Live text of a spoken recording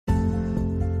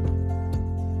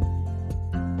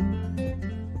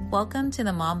Welcome to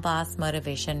the Mom Boss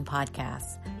Motivation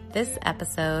Podcast. This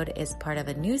episode is part of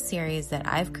a new series that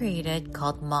I've created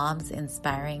called Moms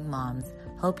Inspiring Moms.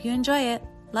 Hope you enjoy it.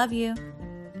 Love you.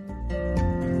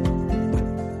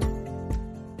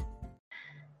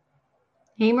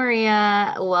 Hey,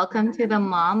 Maria. Welcome to the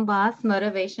Mom Boss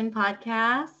Motivation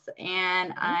Podcast.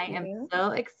 And I am so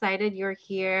excited you're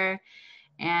here.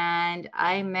 And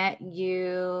I met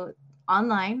you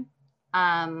online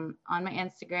on my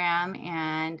Instagram,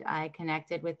 and I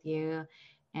connected with you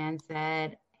and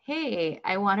said, hey,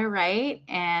 I want to write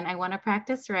and I want to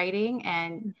practice writing.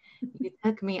 And you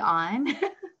took me on.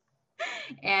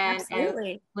 And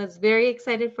Absolutely. I was very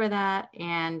excited for that.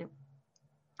 And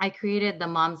I created the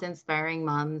Moms Inspiring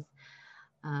Moms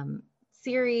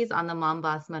series on the Mom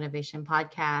Boss Motivation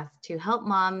Podcast to help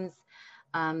moms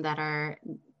that are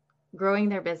growing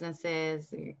their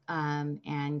businesses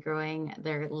and growing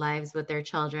their lives with their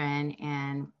children.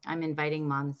 And I'm inviting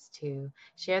moms to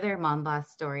share their mom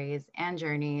boss stories and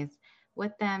journeys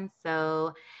with them.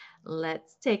 So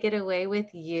let's take it away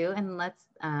with you and let's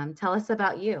tell us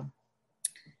about you.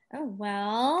 Oh,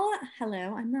 well,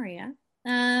 hello, I'm Maria.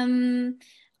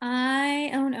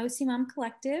 I own OC Mom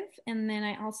Collective, and then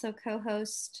I also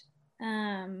co-host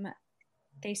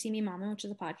They See Me Mama, which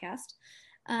is a podcast.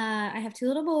 I have two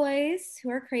little boys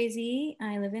who are crazy.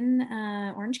 I live in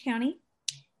Orange County,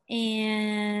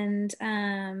 and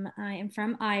I am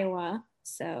from Iowa,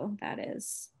 so that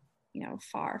is,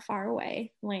 far, far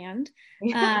away land.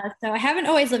 So I haven't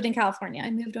always lived in California. I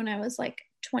moved when I was like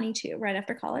 22, right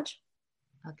after college.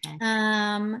 Okay.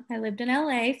 I lived in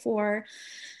LA for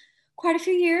quite a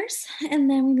few years, and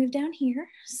then we moved down here.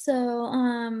 So,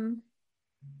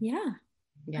 yeah.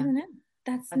 I don't know.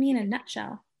 That's me in a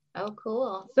nutshell. Oh,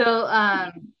 cool. So,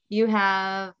 you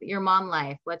have your mom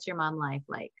life. What's your mom life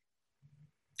like?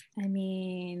 I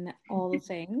mean, all the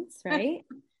things, right?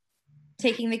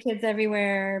 Taking the kids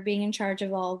everywhere, being in charge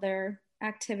of all their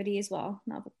activities. Well,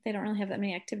 no, they don't really have that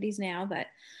many activities now, but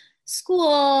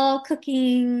school,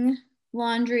 cooking,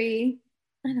 laundry,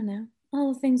 I don't know,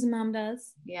 all the things a mom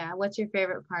does. Yeah. What's your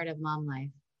favorite part of mom life?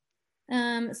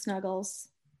 Snuggles.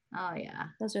 Oh, yeah.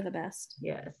 Those are the best.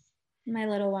 Yes. My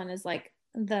little one is like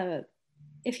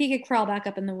if he could crawl back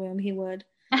up in the womb, he would.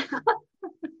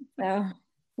 So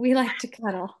we like to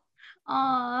cuddle.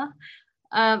 Aw.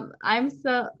 I'm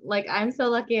so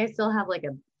lucky I still have like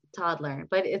a toddler,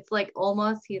 but it's like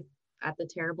almost he's at the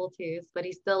terrible twos, but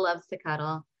he still loves to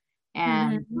cuddle.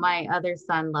 And my other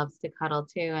son loves to cuddle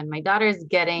too. And my daughter's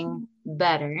getting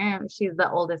better. She's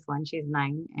the oldest one. She's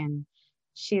 9, and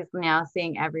she's now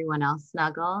seeing everyone else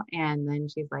snuggle. And then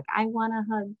she's like, I want a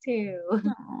hug too.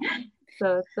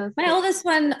 So it's so my oldest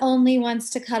one only wants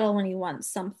to cuddle when he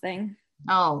wants something.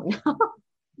 Oh, no.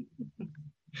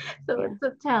 So yeah. It's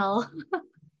a tell.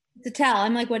 It's a tell.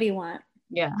 I'm like, what do you want?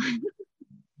 Yeah.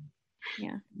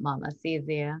 Yeah. Mama sees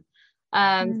you.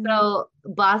 So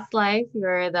Boss Life,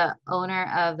 you're the owner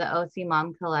of the OC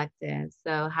Mom Collective.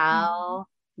 So how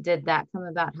did that come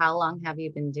about? How long have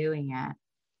you been doing it?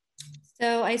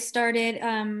 So I started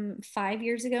 5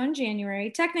 years ago in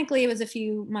January. Technically, it was a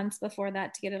few months before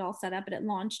that to get it all set up, but it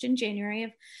launched in January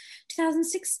of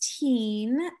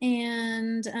 2016.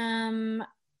 And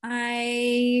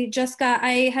I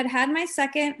had my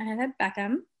second, I had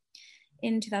Beckham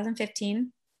in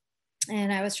 2015.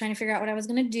 And I was trying to figure out what I was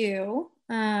going to do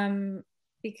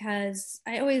because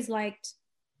I always liked,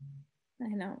 I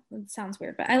know it sounds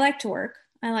weird, but I like to work.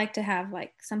 I like to have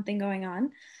like something going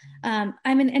on. I'm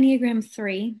an Enneagram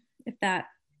 3, if that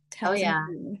tells you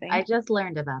anything. I just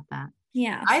learned about that.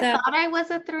 Yeah. I thought I was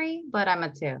a 3, but I'm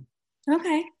a 2.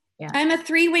 Okay. Yeah. I'm a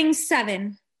 3-wing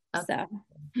 7. Okay.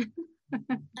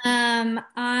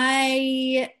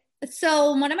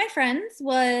 So one of my friends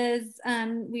was,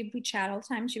 we chat all the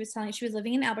time. She was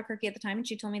living in Albuquerque at the time. And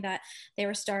she told me that they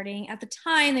were starting, at the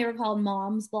time they were called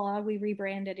Mom's Blog. We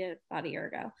rebranded it about 2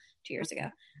 years ago.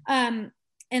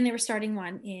 And they were starting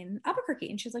one in Albuquerque.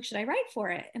 And she was like, should I write for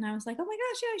it? And I was like, oh my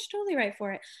gosh, yeah, I should totally write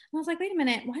for it. And I was like, wait a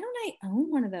minute, why don't I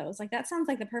own one of those? Like, that sounds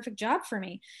like the perfect job for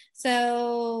me.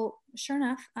 So sure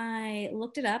enough, I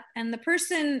looked it up, and the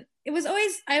person, I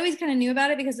always kind of knew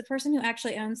about it because the person who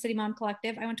actually owns City Mom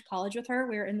Collective, I went to college with her.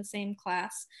 We were in the same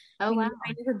class. Oh, wow.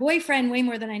 I knew her boyfriend way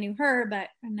more than I knew her, but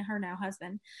her now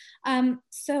husband.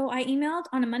 So I emailed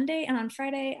on a Monday, and on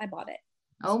Friday I bought it.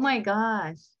 Oh my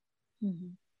gosh. Mm-hmm.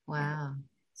 Wow. Yeah.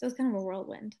 So it's kind of a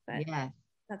whirlwind, but yes,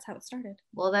 that's how it started.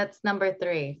 Well, that's number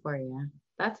 3 for you.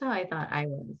 That's how I thought I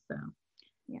was. So,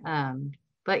 yeah.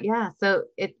 But yeah, so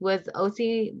it was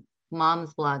OC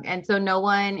Mom's Blog. And so no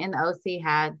one in the OC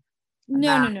had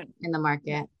no in the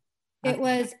market. It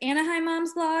was Anaheim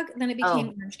Mom's Blog, then it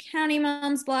became Orange County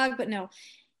Mom's Blog, but no.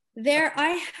 There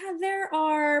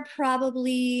are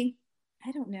probably,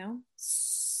 I don't know,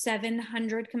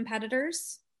 700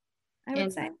 competitors, I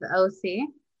would say. The OC?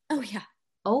 Oh, yeah.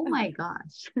 Oh, my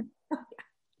gosh. Oh,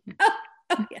 yeah.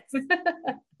 Oh, yes.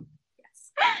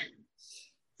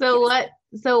 Yes.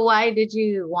 So why did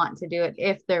you want to do it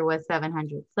if there was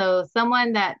 700? So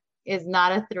someone that is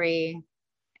not a 3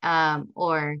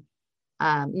 or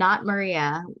not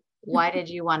Maria, why did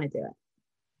you want to do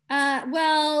it?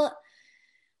 Well,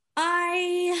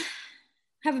 I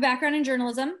have a background in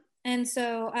journalism. And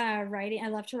so writing, I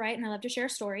love to write and I love to share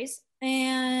stories.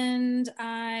 And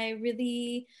I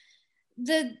really,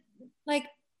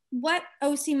 what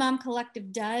OC Mom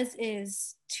Collective does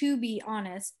is, to be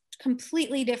honest,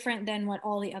 completely different than what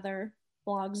all the other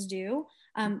blogs do.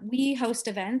 We host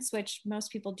events, which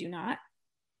most people do not.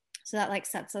 So that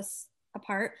sets us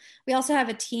apart. We also have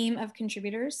a team of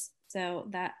contributors, so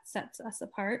that sets us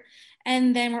apart.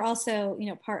 And then we're also,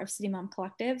 part of City Mom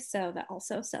Collective, so that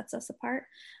also sets us apart.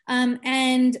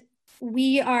 And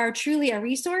we are truly a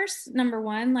resource, number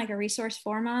one, like a resource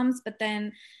for moms, but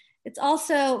then it's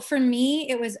also, for me,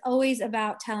 it was always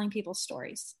about telling people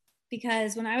stories.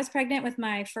 Because when I was pregnant with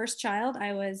my first child, I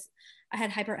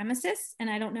had hyperemesis, and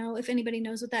I don't know if anybody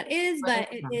knows what that is, but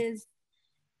it is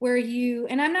where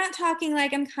and I'm not talking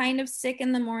like I'm kind of sick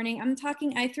in the morning. I'm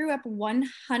talking I threw up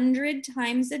 100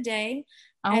 times a day,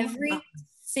 every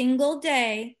single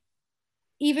day,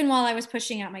 even while I was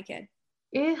pushing out my kid.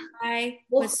 Yeah. I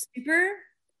was super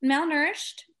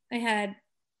malnourished. I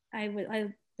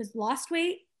was lost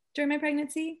weight during my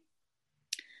pregnancy.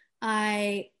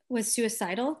 I was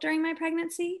suicidal during my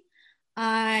pregnancy.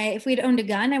 If we'd owned a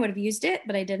gun, I would have used it,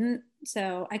 but I didn't.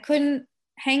 So I couldn't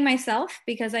hang myself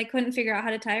because I couldn't figure out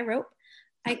how to tie a rope.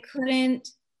 I couldn't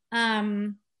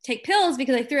take pills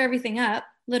because I threw everything up,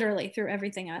 literally threw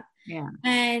everything up. Yeah.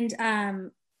 And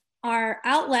our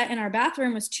outlet in our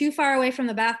bathroom was too far away from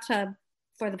the bathtub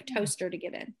for the toaster to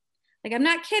get in. I'm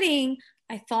not kidding.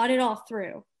 I thought it all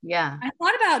through. Yeah. I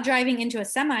thought about driving into a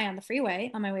semi on the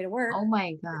freeway on my way to work. Oh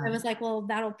my God. I was like, well,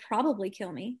 that'll probably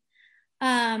kill me.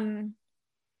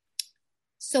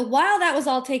 So while that was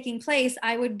all taking place,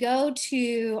 I would go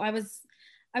to, I was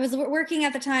working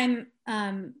at the time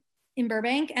in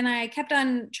Burbank, and I kept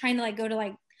on trying to go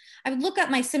to I would look up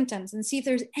my symptoms and see if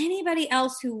there's anybody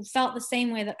else who felt the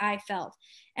same way that I felt.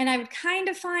 And I would kind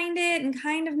of find it and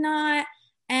kind of not.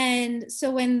 And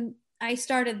so when I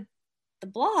started the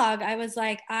blog, I was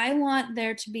like, I want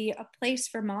there to be a place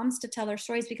for moms to tell their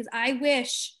stories, because I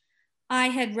wish I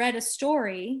had read a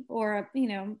story or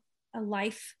a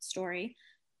life story,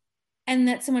 and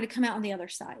that someone would come out on the other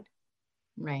side.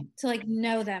 Right. To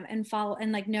know them and follow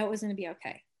and know it was going to be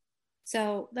okay.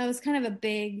 So that was kind of a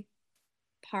big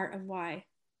part of why.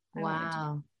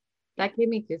 Wow. That gave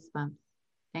me goosebumps.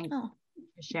 Thanks for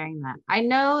sharing that. I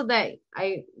know that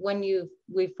when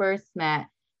we first met,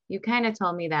 you kind of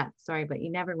told me that story, but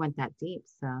you never went that deep.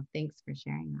 So thanks for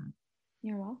sharing that.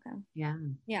 You're welcome. Yeah.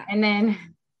 Yeah. And then,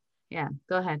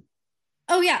 go ahead.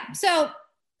 Oh yeah. So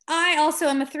I also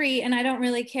am a 3, and I don't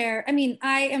really care. I mean,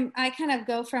 I kind of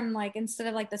go from instead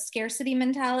of the scarcity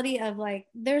mentality of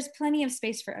there's plenty of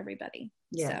space for everybody.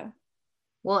 Yeah. So.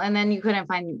 Well, and then you couldn't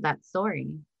find that story.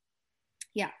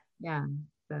 Yeah. Yeah.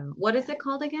 So what is it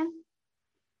called again?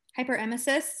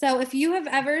 Hyperemesis. So if you have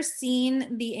ever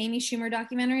seen the Amy Schumer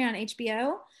documentary on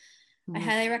HBO, I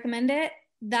highly recommend it.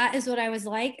 That is what I was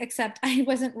like, except I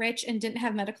wasn't rich and didn't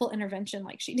have medical intervention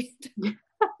like she did.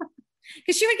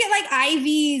 Because she would get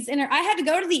IVs in her. I had to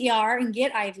go to the ER and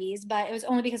get IVs, but it was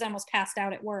only because I almost passed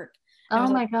out at work.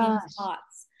 Oh my gosh.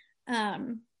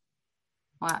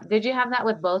 Wow. Did you have that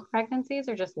with both pregnancies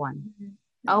or just one? Mm-hmm.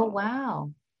 Oh,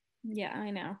 wow. Yeah, I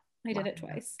know. I did it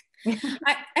twice.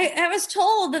 I was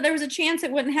told that there was a chance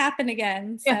it wouldn't happen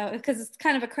again. So, because it's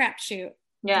kind of a crapshoot.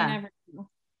 Yeah.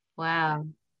 Wow.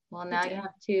 Well, now you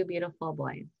have 2 beautiful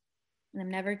boys. And I'm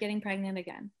never getting pregnant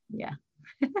again. Yeah.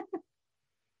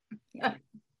 Yeah.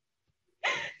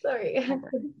 Sorry.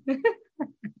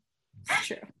 It's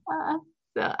true.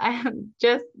 So I'm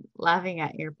just laughing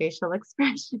at your facial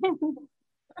expression.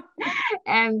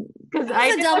 And because I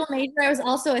was a double major, I was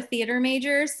also a theater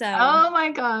major. So oh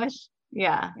my gosh.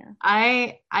 Yeah.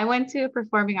 I went to a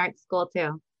performing arts school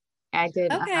too. I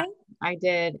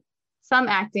did some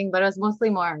acting, but it was mostly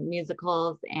more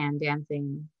musicals and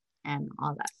dancing and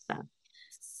all that stuff.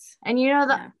 And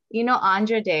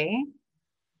Andra Day,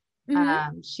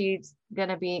 she's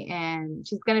gonna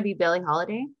be Billie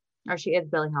Holiday, or she is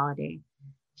Billie Holiday.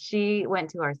 She went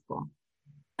to our school.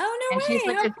 Oh, And she's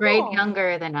way. like How a grade cool.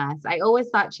 younger than us. I always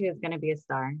thought she was going to be a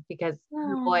star because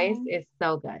her voice Oh, is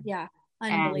so good. yeah.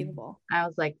 And Unbelievable. I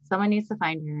was like, someone needs to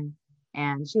find her.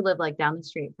 And she lived like down the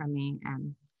street from me.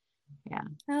 And yeah,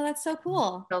 Oh, that's so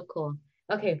cool. so cool.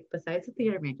 Okay, besides the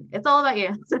theater major, it's all about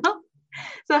you.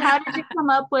 So how did you come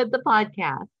up with the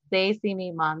podcast? They see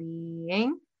me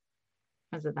mommying.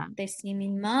 Was it that? They see me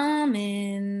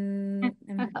momming.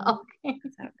 Okay.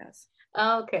 That's how it goes.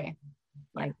 Okay.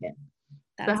 Yeah, Like it.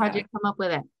 So that's how'd how you it. come up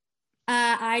with it?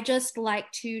 I just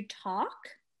like to talk.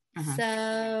 Uh-huh.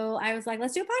 So I was like,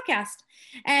 let's do a podcast.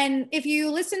 And if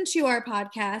you listen to our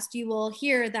podcast, you will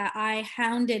hear that I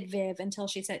hounded Viv until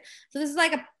she said, so this is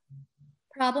like a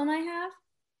problem I have,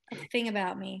 a thing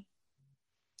about me.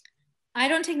 I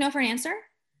don't take no for an answer.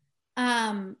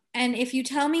 And if you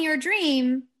tell me your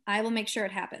dream, I will make sure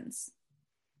it happens.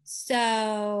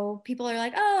 So people are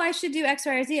like, oh, I should do X,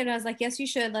 Y, or Z. And I was like, yes, you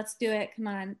should. Let's do it. Come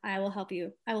on. I will help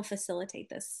you. I will facilitate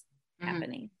this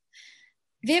happening.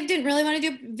 Viv didn't really want to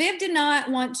do, Viv did not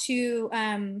want to,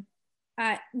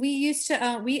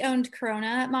 we owned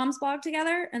Corona Mom's Blog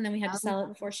together, and then we had to sell it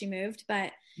before she moved,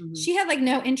 but she had like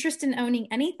no interest in owning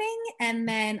anything. And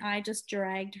then I just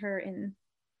dragged her in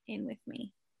with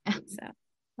me. So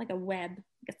like a web,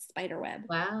 like a spider web.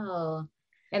 Wow.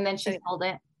 And then she sold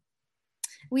it.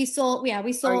 We sold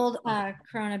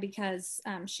Corona because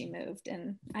she moved,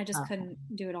 and I just couldn't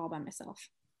do it all by myself.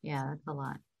 Yeah, that's a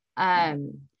lot.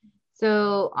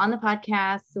 So on the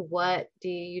podcast, what do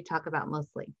you talk about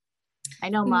mostly? I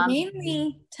know We mom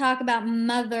mainly talk about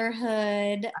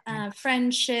motherhood,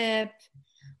 friendship.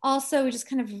 Also, we just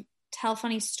kind of tell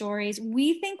funny stories.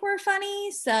 We think we're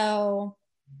funny, so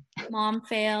mom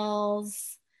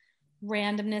fails,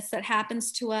 randomness that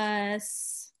happens to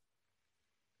us.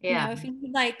 Yeah. You know, if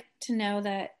you'd like to know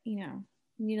that, you know,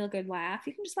 you need a good laugh,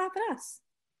 you can just laugh at us.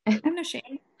 I have no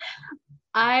shame.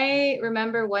 I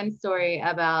remember one story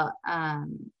about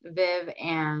Viv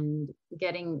and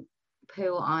getting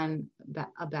poo on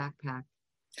a backpack.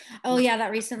 Oh yeah,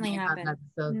 that recently happened. That's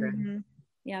so gross.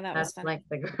 Yeah, that was funny. Like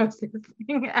the grossest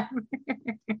thing ever.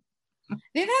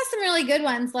 Viv has some really good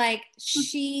ones. Like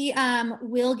she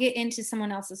will get into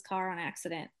someone else's car on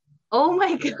accident. Oh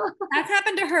my God. That's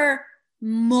happened to her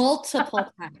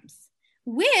multiple times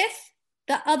with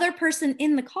the other person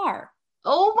in the car.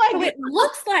 Oh my God. It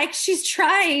looks like she's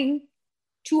trying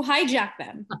to hijack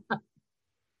them.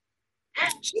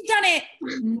 She's done it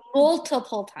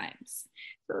multiple times.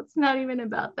 So it's not even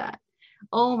about that.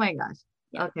 Oh my gosh.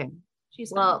 Yeah. Okay.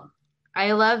 She's well, fun.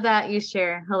 I love that you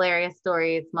share hilarious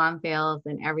stories, mom fails,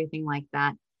 and everything like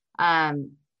that.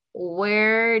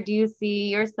 Where do you see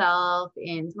yourself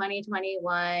in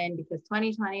 2021? Because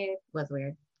 2020 was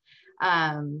weird.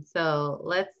 So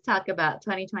let's talk about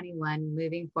 2021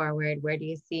 moving forward. Where do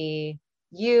you see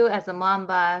you as a mom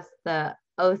boss, the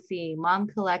OC Mom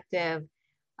Collective?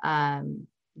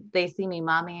 They see me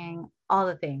mommying, all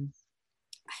the things.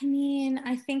 I mean,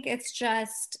 I think it's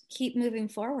just keep moving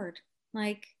forward.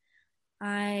 Like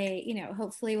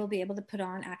hopefully we'll be able to put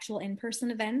on actual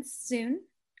in-person events soon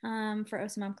for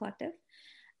OC Mom Collective.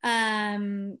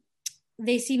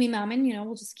 They see me momming,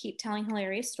 we'll just keep telling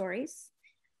hilarious stories.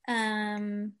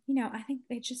 I think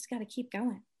they just got to keep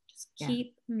going. Just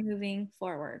keep moving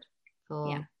forward. Cool.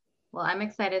 Yeah. Well, I'm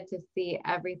excited to see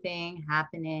everything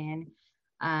happening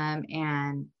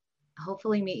and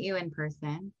hopefully meet you in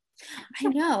person. I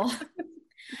know.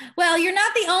 Well, you're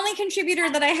not the only contributor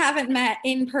that I haven't met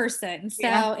in person,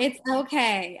 so it's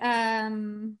okay.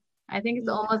 I think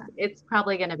it's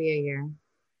probably going to be a year.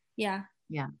 Yeah.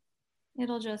 Yeah.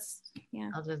 It'll just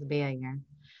be a year.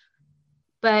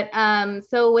 But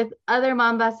so with other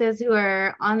mom bosses who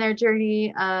are on their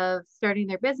journey of starting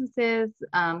their businesses,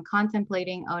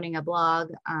 contemplating owning a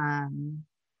blog,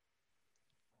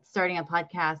 starting a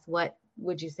podcast, what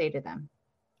would you say to them?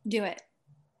 Do it.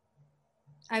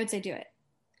 I would say do it.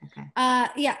 Okay.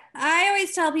 Yeah, I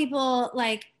always tell people,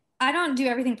 like, I don't do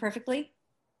everything perfectly.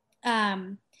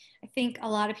 I think a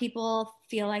lot of people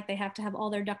feel like they have to have all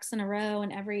their ducks in a row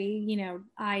and every,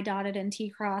 I dotted and T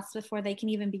crossed before they can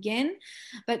even begin.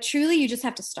 But truly, you just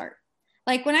have to start.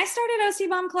 Like when I started OC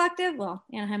Mom Collective,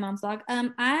 Anaheim Mom's Blog,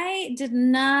 I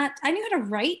knew how to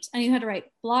write. I knew how to write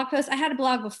blog posts. I had a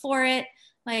blog before it.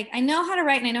 Like I know how to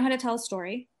write and I know how to tell a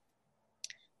story.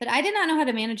 But I did not know how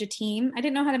to manage a team. I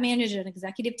didn't know how to manage an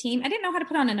executive team. I didn't know how to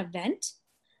put on an event.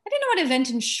 I didn't know what event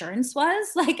insurance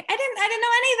was. Like I didn't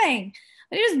know anything.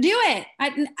 I just do it.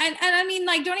 I mean,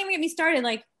 like, don't even get me started.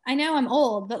 Like, I know I'm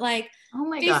old, but like, oh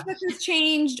my Facebook has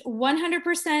changed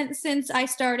 100% since I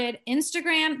started.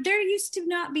 Instagram, there used to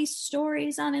not be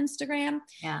stories on Instagram.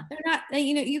 Yeah. They're not,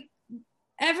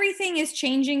 everything is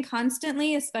changing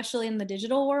constantly, especially in the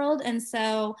digital world. And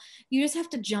so you just have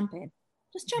to jump in.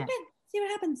 Just jump in, see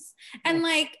what happens. And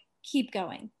like keep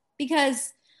going.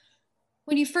 Because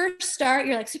when you first start,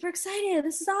 you're like super excited.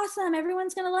 This is awesome.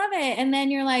 Everyone's going to love it. And then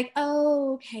you're like,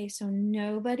 oh, okay, so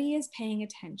nobody is paying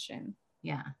attention.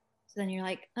 Yeah. So then you're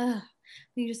like, ugh,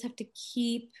 you just have to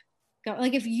keep going.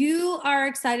 Like if you are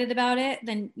excited about it,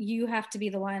 then you have to be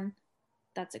the one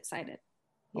that's excited.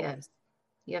 Yes.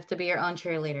 You have to be your own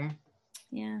cheerleader.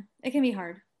 Yeah. It can be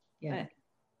hard. Yeah. But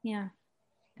yeah.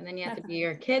 And then you have to be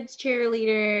your kids'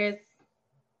 cheerleaders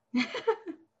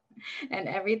and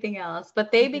everything else.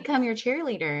 But they become your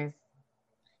cheerleaders.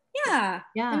 Yeah.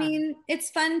 Yeah. I mean, it's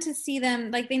fun to see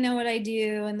them. Like they know what I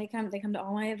do, and they come to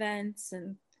all my events,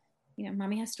 and you know,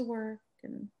 mommy has to work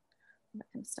and that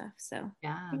kind of stuff. So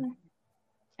yeah.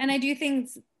 And I do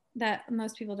things that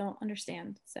most people don't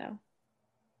understand. So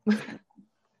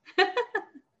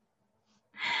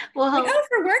well, like, oh,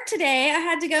 for work today, I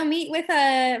had to go meet with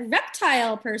a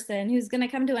reptile person who's going to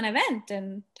come to an event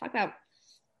and talk about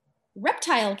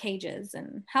reptile cages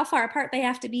and how far apart they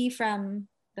have to be from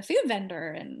the food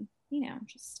vendor, and you know,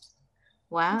 just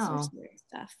wow, weird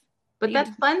stuff. But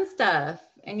that's fun stuff,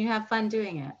 and you have fun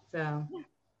doing it. So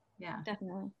yeah,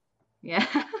 definitely. Yeah.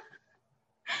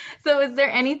 So is there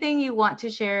anything you want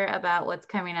to share about what's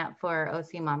coming up for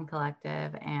OC Mom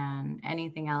Collective and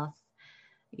anything else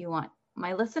you want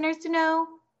my listeners to know?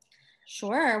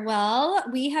 Sure. Well,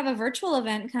 we have a virtual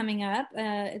event coming up.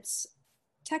 It's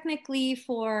technically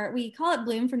we call it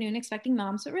Bloom for New and Expecting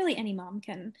Moms, but really any mom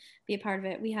can be a part of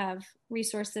it. We have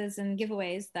resources and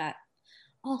giveaways that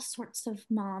all sorts of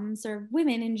moms or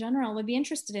women in general would be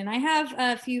interested in. I have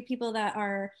a few people that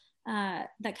are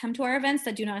that come to our events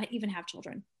that do not even have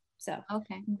children. So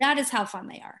that is how fun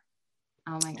they are.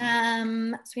 Oh my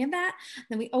God. So we have that.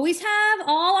 Then we always have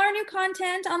all our new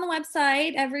content on the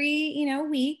website every,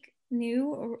 week,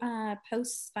 new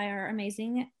posts by our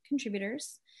amazing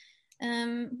contributors. What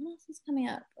else is coming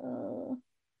up?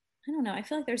 I don't know. I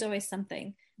feel like there's always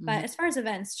something. But as far as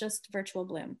events, just virtual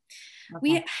Bloom.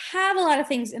 We have a lot of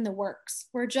things in the works.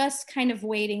 We're just kind of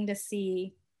waiting to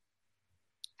see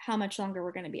how much longer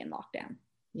we're going to be in lockdown.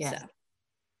 Yes. So,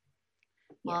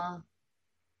 well,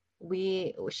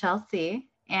 we shall see.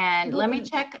 And let me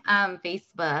check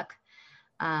Facebook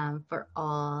for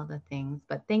all the things.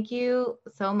 But thank you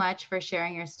so much for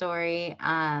sharing your story.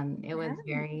 It was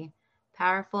very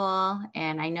powerful.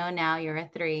 And I know now you're a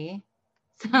 3.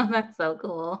 So that's so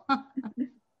cool.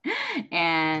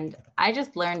 And I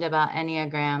just learned about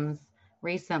Enneagrams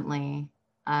recently.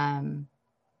 And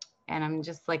I'm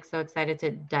just like so excited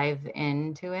to dive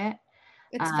into it.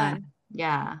 It's fun.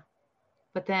 Yeah.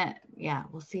 But then,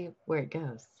 we'll see where it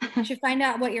goes. You should find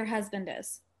out what your husband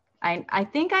is. I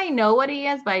think I know what he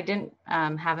is, but I didn't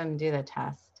have him do the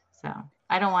test. So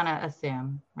I don't want to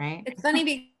assume, right? It's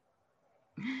funny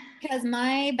because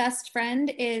my best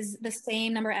friend is the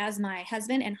same number as my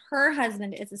husband, and her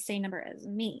husband is the same number as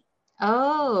me.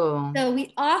 Oh. So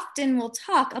we often will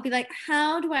talk. I'll be like,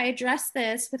 how do I address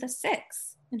this with a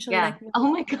 6? And she'll be like,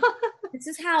 oh my God. This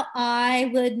is how I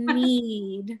would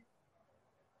need.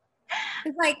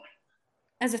 It's like,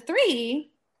 as a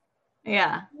 3,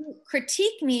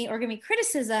 critique me or give me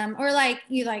criticism, or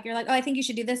you're like, oh, I think you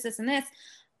should do this, this, and this.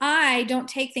 I don't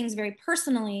take things very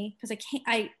personally because I can't.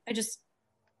 I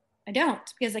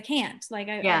don't because I can't.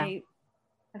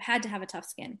 I've had to have a tough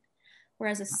skin.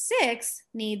 Whereas a 6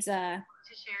 needs a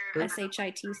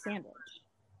SHIT sandwich.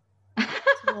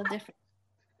 It's a little different.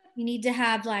 You need to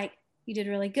have you did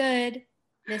really good.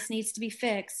 This needs to be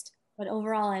fixed, but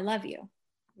overall, I love you.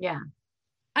 Yeah.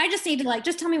 I just need to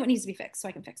just tell me what needs to be fixed so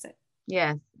I can fix it.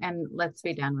 Yes, and let's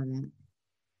be done with it.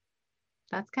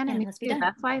 That's kind of me too.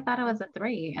 That's why I thought I was a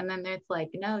 3, and then it's like,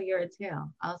 no, you're a 2.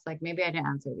 I was like, maybe I didn't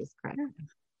answer these correctly.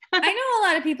 I know a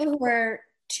lot of people who are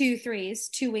 2 3s,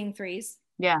 2 wing 3s.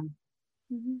 Yeah.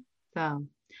 So,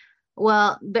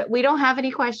 well, we don't have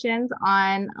any questions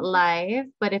on live,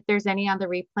 but if there's any on the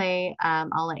replay,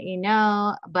 I'll let you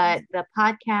know. But the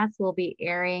podcast will be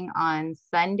airing on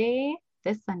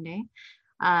this Sunday.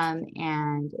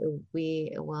 And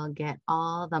we will get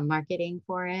all the marketing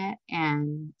for it,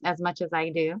 and as much as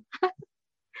I do.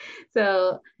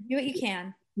 So do what you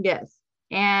can. Yes.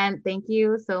 And thank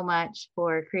you so much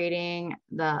for creating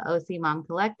the OC Mom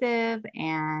Collective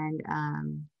and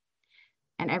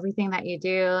everything that you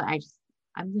do.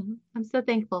 I'm so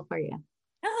thankful for you.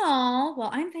 Oh, well,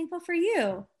 I'm thankful for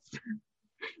you.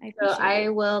 I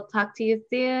will talk to you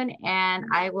soon, and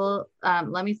I will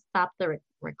let me stop the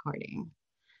recording.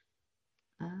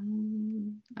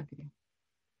 Okay.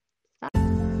 Stop.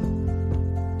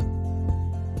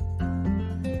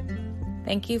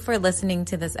 Thank you for listening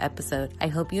to this episode. I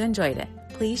hope you enjoyed it.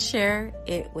 Please share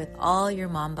it with all your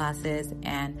mom bosses,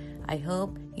 and I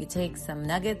hope you take some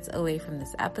nuggets away from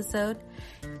this episode.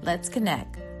 Let's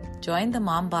connect. Join the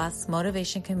Mom Boss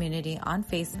Motivation community on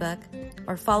Facebook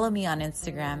or follow me on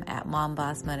Instagram at Mom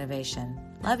Boss Motivation.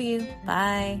 Love you.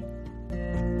 Bye.